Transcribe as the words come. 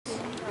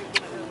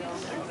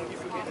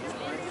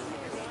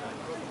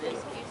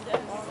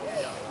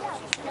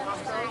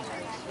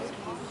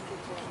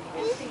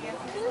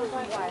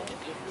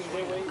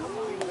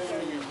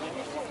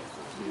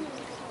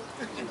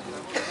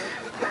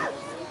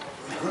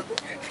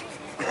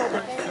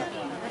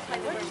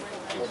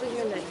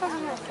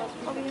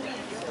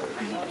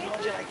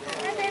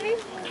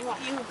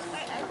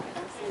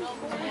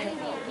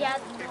Yeah.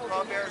 Okay,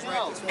 pallbearers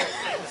right this way,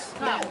 please.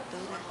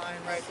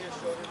 Line right here,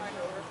 shoulder to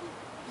shoulder.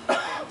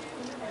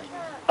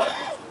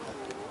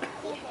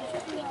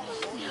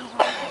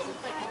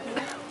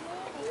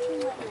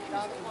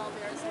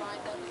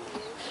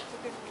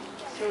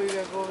 So we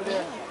gotta go over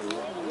there.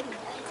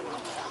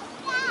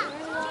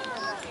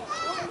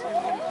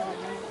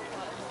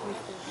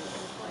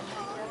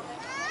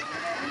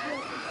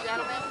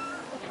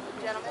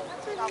 Gentlemen,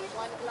 top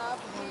one glove,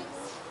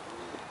 please.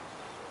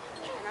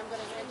 And I'm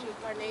going to hand you a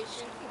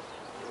carnation.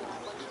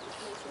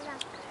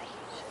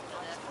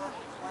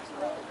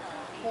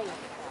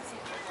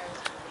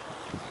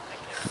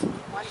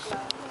 One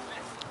glove.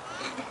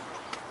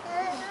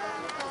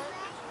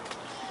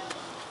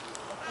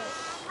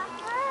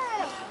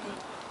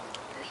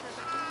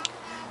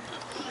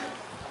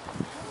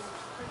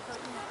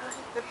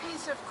 The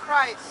peace of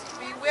Christ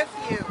be with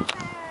you.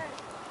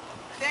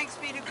 Thanks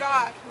be to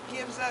God who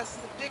gives us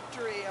the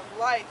victory of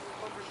life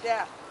over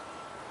death.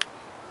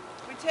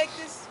 We take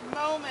this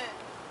moment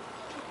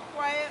to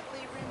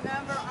quietly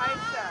remember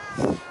Aisa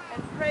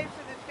and pray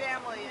for the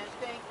family and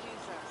thank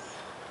Jesus.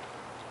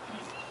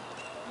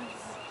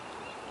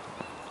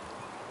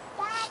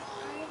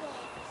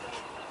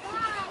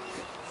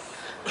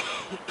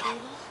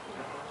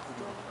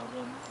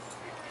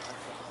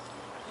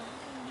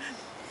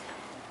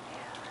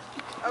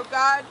 Oh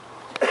God,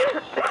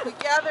 we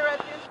gather at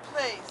this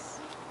place.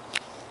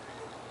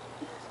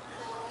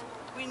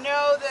 We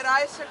know that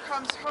Aisa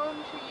comes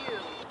home to you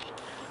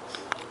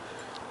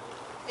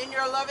in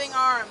your loving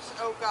arms,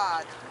 oh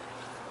God.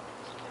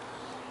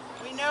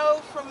 We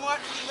know from what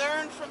we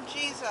learned from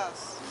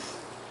Jesus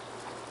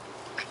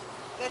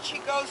that she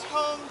goes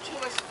home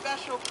to a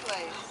special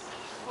place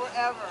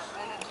forever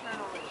and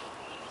eternally.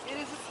 It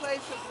is a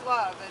place of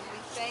love, and we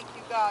thank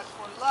you, God,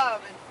 for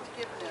love and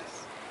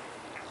forgiveness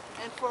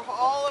and for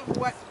all of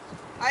what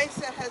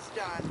Aisa has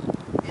done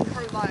in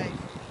her life,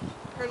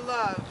 her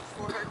love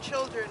for her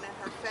children and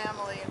her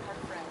family and her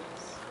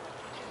friends.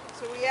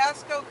 So we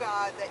ask, oh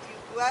God, that you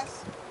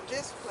bless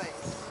this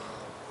place.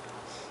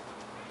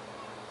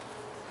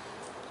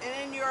 And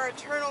in your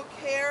eternal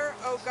care,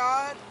 O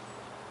God,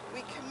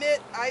 we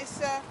commit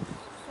Aisa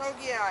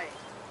Kogiai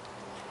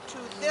to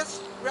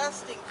this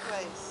resting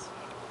place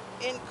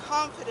in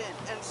confident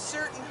and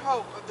certain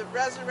hope of the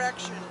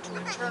resurrection to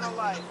eternal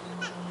life.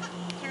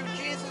 Through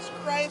Jesus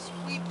Christ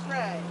we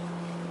pray.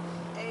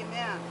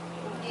 Amen.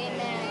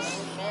 Amen.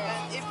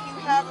 And if you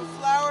have a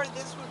flower,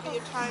 this would be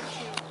a time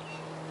to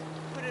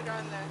put it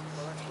on the...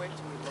 Well, let's wait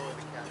till we lower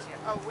the casket.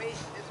 Oh, wait.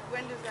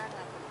 When does that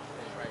happen?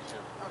 Right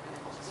now. Okay,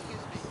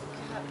 excuse me.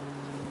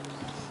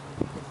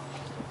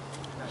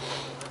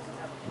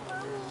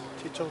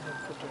 She told me to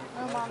put the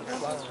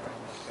flower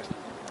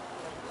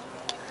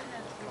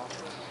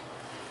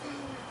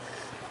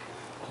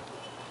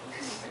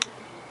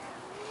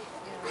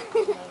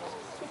on.